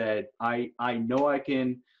that said, I know I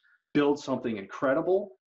can build something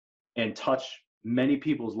incredible and touch many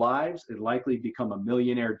people's lives and likely become a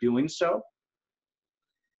millionaire doing so.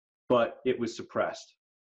 But it was suppressed.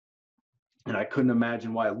 And I couldn't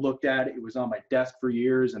imagine why. I looked at it. It was on my desk for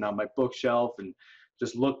years and on my bookshelf, and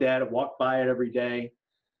just looked at it, walked by it every day,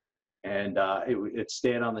 and it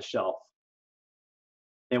stayed on the shelf.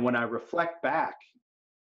 And when I reflect back,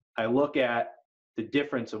 I look at the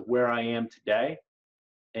difference of where I am today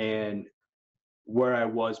and where I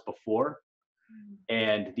was before.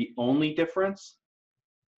 And the only difference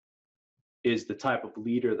is the type of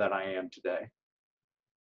leader that I am today.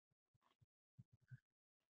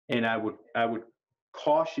 And I would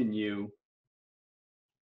caution you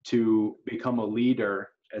to become a leader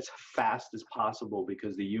as fast as possible,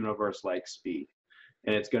 because the universe likes speed.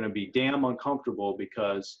 And it's going to be damn uncomfortable,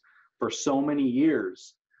 because for so many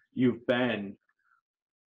years you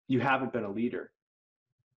haven't been a leader.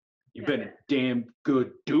 You've been a damn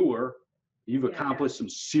good doer. You've accomplished some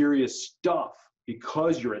serious stuff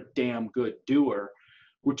because you're a damn good doer,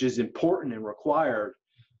 which is important and required.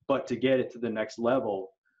 But to get it to the next level,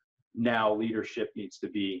 now leadership needs to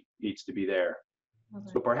be there. Okay.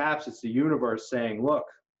 So perhaps it's the universe saying, look,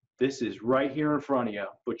 this is right here in front of you,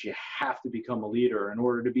 but you have to become a leader in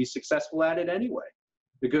order to be successful at it anyway.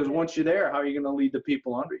 Because once you're there, how are you going to lead the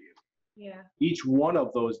people under you? Yeah. Each one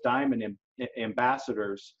of those diamond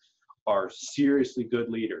ambassadors are seriously good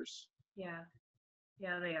leaders. Yeah.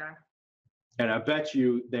 Yeah, they are. And I bet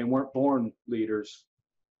you they weren't born leaders.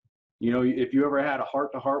 You know, if you ever had a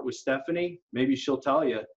heart-to-heart with Stephanie, maybe she'll tell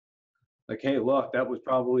you, like, hey, look, that was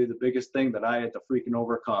probably the biggest thing that I had to freaking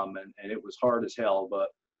overcome. And it was hard as hell, but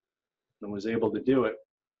I was able to do it.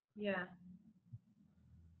 Yeah.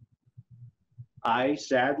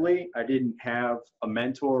 Sadly, I didn't have a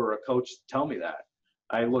mentor or a coach to tell me that.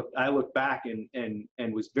 I look back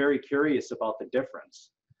and was very curious about the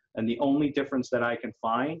difference. And the only difference that I can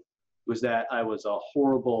find was that I was a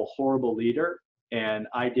horrible, horrible leader, and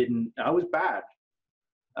I was bad.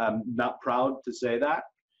 I'm not proud to say that,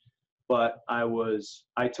 but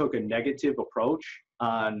I took a negative approach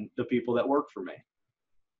on the people that worked for me.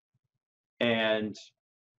 And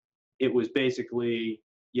it was basically,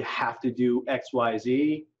 you have to do X, Y,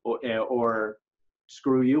 Z, or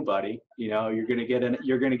screw you, buddy. You know, you're gonna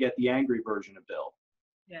get the angry version of Bill.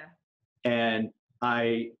 Yeah. And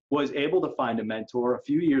I was able to find a mentor a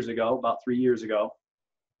few years ago, about 3 years ago,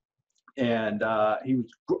 and he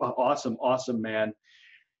was awesome man.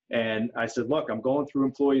 And I said, look, I'm going through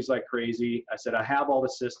employees like crazy. I said, I have all the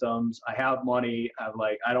systems, I have money.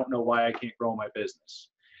 I don't know why I can't grow my business.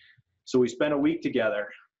 So we spent a week together,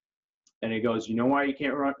 and he goes, you know why you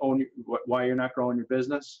can't why you're not growing your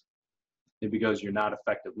business? And because you're not an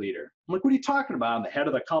effective leader. I'm like, what are you talking about? I'm the head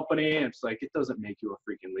of the company. And it's like, it doesn't make you a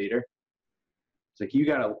freaking leader. It's like, you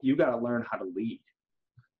gotta learn how to lead.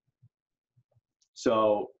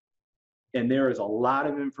 So, and there is a lot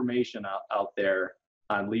of information out there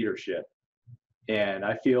on leadership. And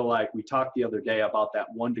I feel like we talked the other day about that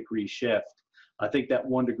 1 degree shift. I think that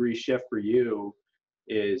 1 degree shift for you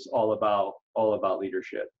is all about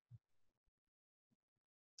leadership.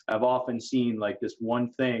 I've often seen like this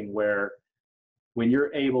one thing where when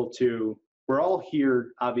you're able to, we're all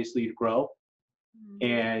here obviously to grow, Mhm.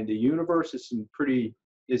 and the universe is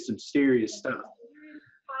some serious stuff.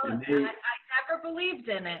 Well, And they, I never believed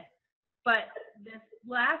in it, but this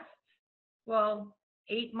last, well,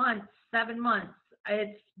 8 months, 7 months,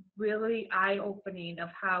 it's really eye-opening of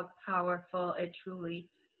how powerful it truly,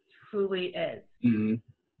 truly is. Mhm.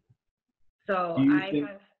 So do you I think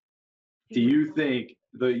have do seen, you think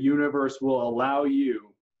the universe will allow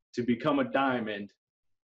you to become a diamond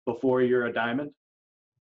before you're a diamond?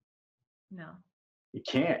 no, You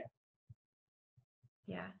can't.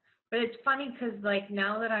 yeah. But it's funny because, like,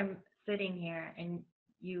 now that I'm sitting here and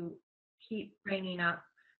you keep bringing up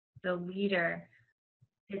the leader,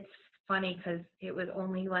 it's funny because it was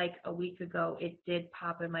only like a week ago it did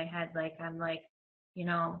pop in my head. Like, I'm like, you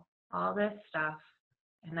know, all this stuff.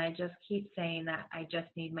 And I just keep saying that I just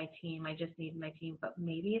need my team. I just need my team. But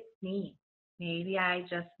maybe it's me. Maybe I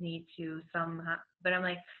just need to somehow. But I'm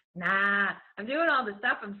like, nah, I'm doing all the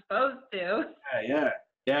stuff I'm supposed to.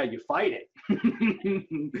 Yeah, you fight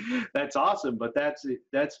it. That's awesome, but that's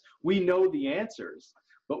we know the answers,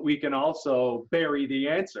 but we can also bury the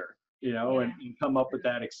answer, Yeah. and come up with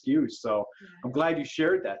that excuse. So Yeah. I'm glad you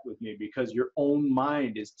shared that with me because your own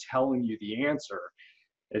mind is telling you the answer.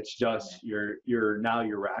 It's just you're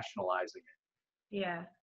rationalizing Yeah.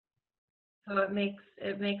 So it makes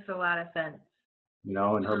a lot of sense. it, in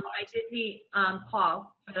her I mind. did meet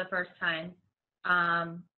Paul for the first time,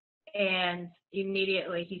 and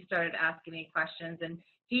immediately he started asking me questions. And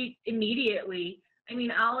he immediately, I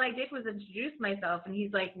mean, all I did was introduce myself, and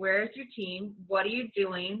he's like, "Where's your team? What are you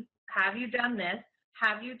doing? Have you done this?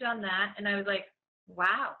 Have you done that?" And I was like,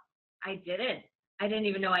 "Wow, I did it. I didn't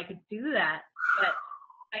even know I could do that." But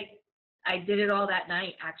I did it all that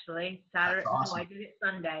night, actually. That's Saturday, no, I awesome. did it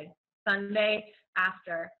Sunday. Sunday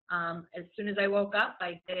after. As soon as I woke up,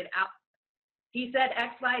 I did it out. He said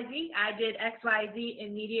XYZ. I did XYZ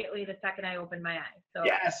immediately the second I opened my eyes. So,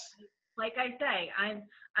 Yes. like I say,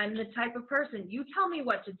 I'm the type of person. You tell me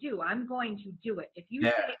what to do, I'm going to do it. If you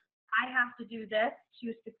Yeah. say I have to do this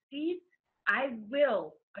to succeed, I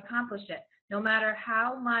will accomplish it, no matter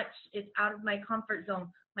how much it's out of my comfort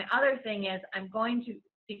zone. My other thing is I'm going to,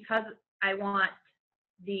 because I want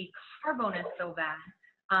the car bonus so bad.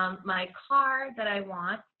 My car that I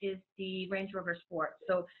want is the Range Rover Sport.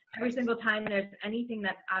 So every single time there's anything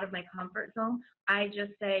that's out of my comfort zone, I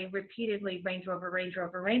just say repeatedly Range Rover, Range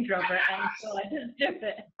Rover, Range Rover, until I just do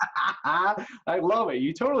it. I love it.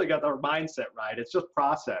 You totally got the mindset right. It's just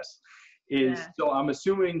process. Yeah. So I'm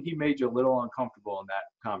assuming he made you a little uncomfortable in that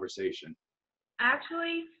conversation.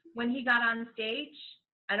 Actually, when he got on stage,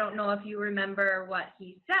 I don't know if you remember what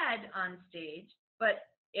he said on stage, but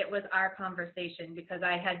it was our conversation because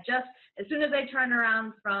I had just, as soon as I turned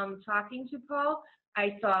around from talking to Paul,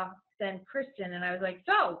 I saw then Kristen and I was like,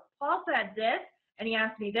 "So Paul said this and he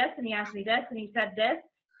asked me this and he asked me this and he said this."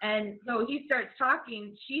 And so he starts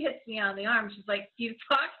talking. She hits me on the arm. She's like, "He's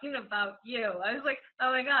talking about you." I was like,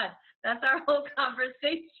 "Oh my God, that's our whole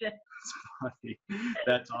conversation." Funny.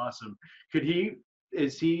 That's awesome.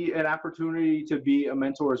 Is he an opportunity to be a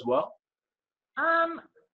mentor as well? Um,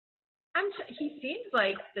 he seems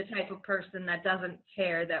like the type of person that doesn't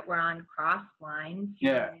care that we're on cross lines.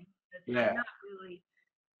 You know what Yeah. I mean? 'Cause I'm Yeah. not really.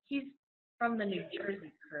 He's from the New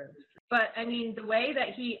Jersey crew, but I mean the way that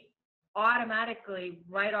he automatically,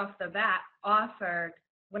 right off the bat, offered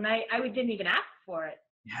when didn't even ask for it.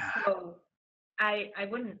 Yeah. So I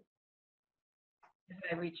wouldn't, if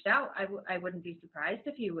I reached out, I wouldn't be surprised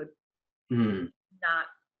if he would Hmm. not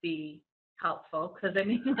be helpful. Because I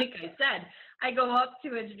mean, like I said, I go up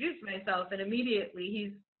to introduce myself, and immediately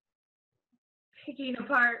he's picking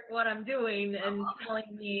apart what I'm doing and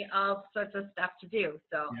telling me all sorts of stuff to do.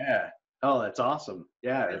 So Yeah. Oh, that's awesome.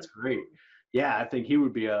 Yeah, really that's great. cool. Yeah, I think he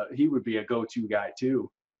would be a go-to guy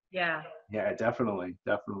too. Yeah. Yeah, definitely,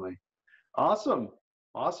 definitely. Awesome,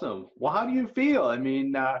 awesome. Well, how do you feel? I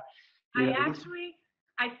mean, this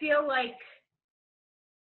I feel like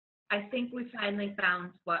I think we finally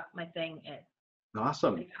found what my thing is.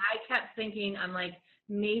 awesome. Like I kept thinking, I'm like,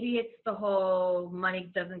 maybe it's the whole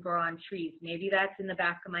money doesn't grow on trees. Maybe that's in the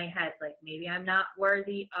back of my head. Like maybe I'm not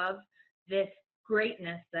worthy of this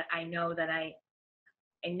greatness that I know that I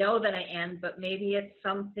am, but maybe it's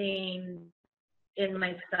something in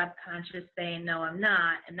my subconscious saying, no, I'm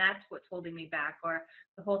not. And that's what's holding me back. Or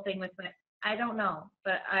the whole thing with I don't know.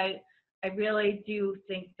 But I really do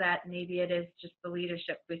think that maybe it is just the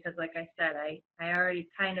leadership because like I said, I already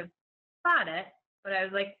kind of thought it, but I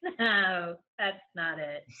was like, no, that's not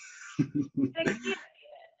it. I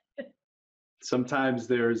can't. sometimes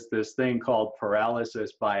there's this thing called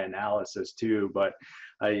paralysis by analysis too, but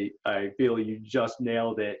I feel you just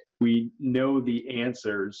nailed it. We know the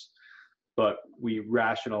answers, but we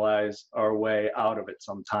rationalize our way out of it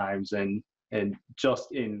sometimes. And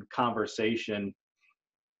just in conversation,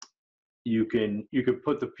 you can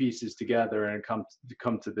put the pieces together and come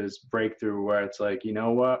to this breakthrough where it's like, you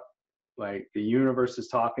know what? Like the universe is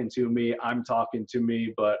talking to me, I'm talking to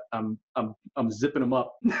me, but I'm zipping them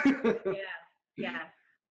up. Yeah.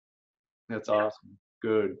 That's awesome.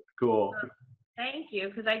 Good, cool. Thank you,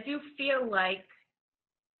 because I do feel like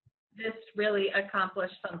this really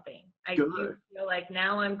accomplished something. I do feel like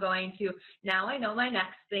now I know my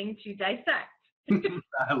next thing to dissect.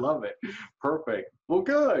 I love it. Perfect. Well,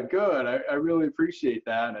 good. I really appreciate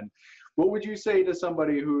that. And what would you say to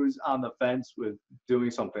somebody who's on the fence with doing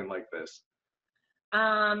something like this?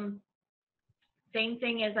 Same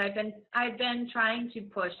thing as I've been trying to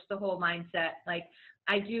push the whole mindset. Like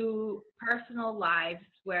I do personal lives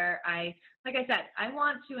where like I said, I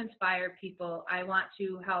want to inspire people. I want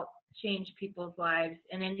to help change people's lives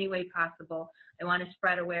in any way possible. I want to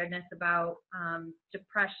spread awareness about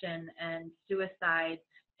depression and suicide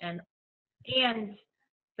and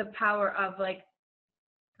the power of like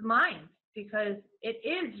the mind, because it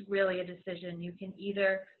is really a decision. You can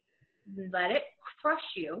either let it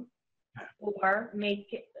crush you or make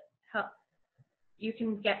it help. You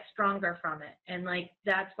can get stronger from it. And like,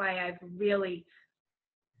 that's why I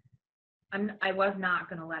was not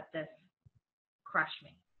going to let this crush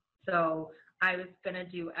me. So I was going to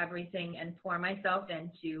do everything and pour myself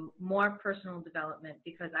into more personal development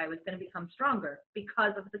because I was going to become stronger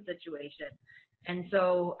because of the situation. And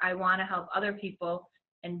so I want to help other people,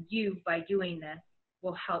 and you, by doing this,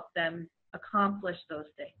 will help them accomplish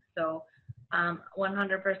those things. So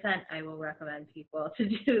 100% I will recommend people to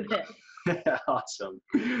do this. Awesome.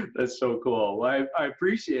 That's so cool. Well, I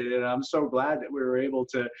appreciate it. And I'm so glad that we were able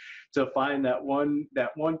to find that one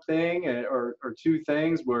thing or two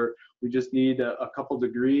things where we just need a couple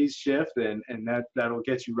degrees shift, and that'll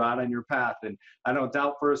get you right on your path. And I don't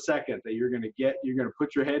doubt for a second that you're going to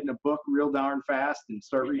put your head in a book real darn fast and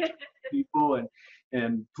start reaching people.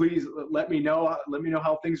 And please let me know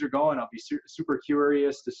how things are going. I'll be super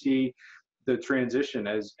curious to see the transition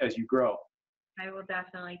as you grow. I will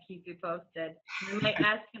definitely keep you posted. I might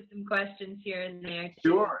ask you some questions here and there too.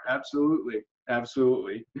 Sure, absolutely.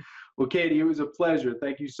 Well, Katie, it was a pleasure.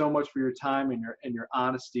 Thank you so much for your time and your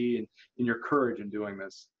honesty and your courage in doing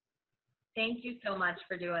this. Thank you so much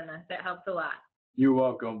for doing this. It helps a lot. You're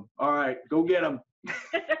welcome. All right, go get them.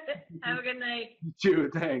 Have a good night. You too.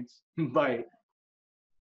 Thanks. Bye.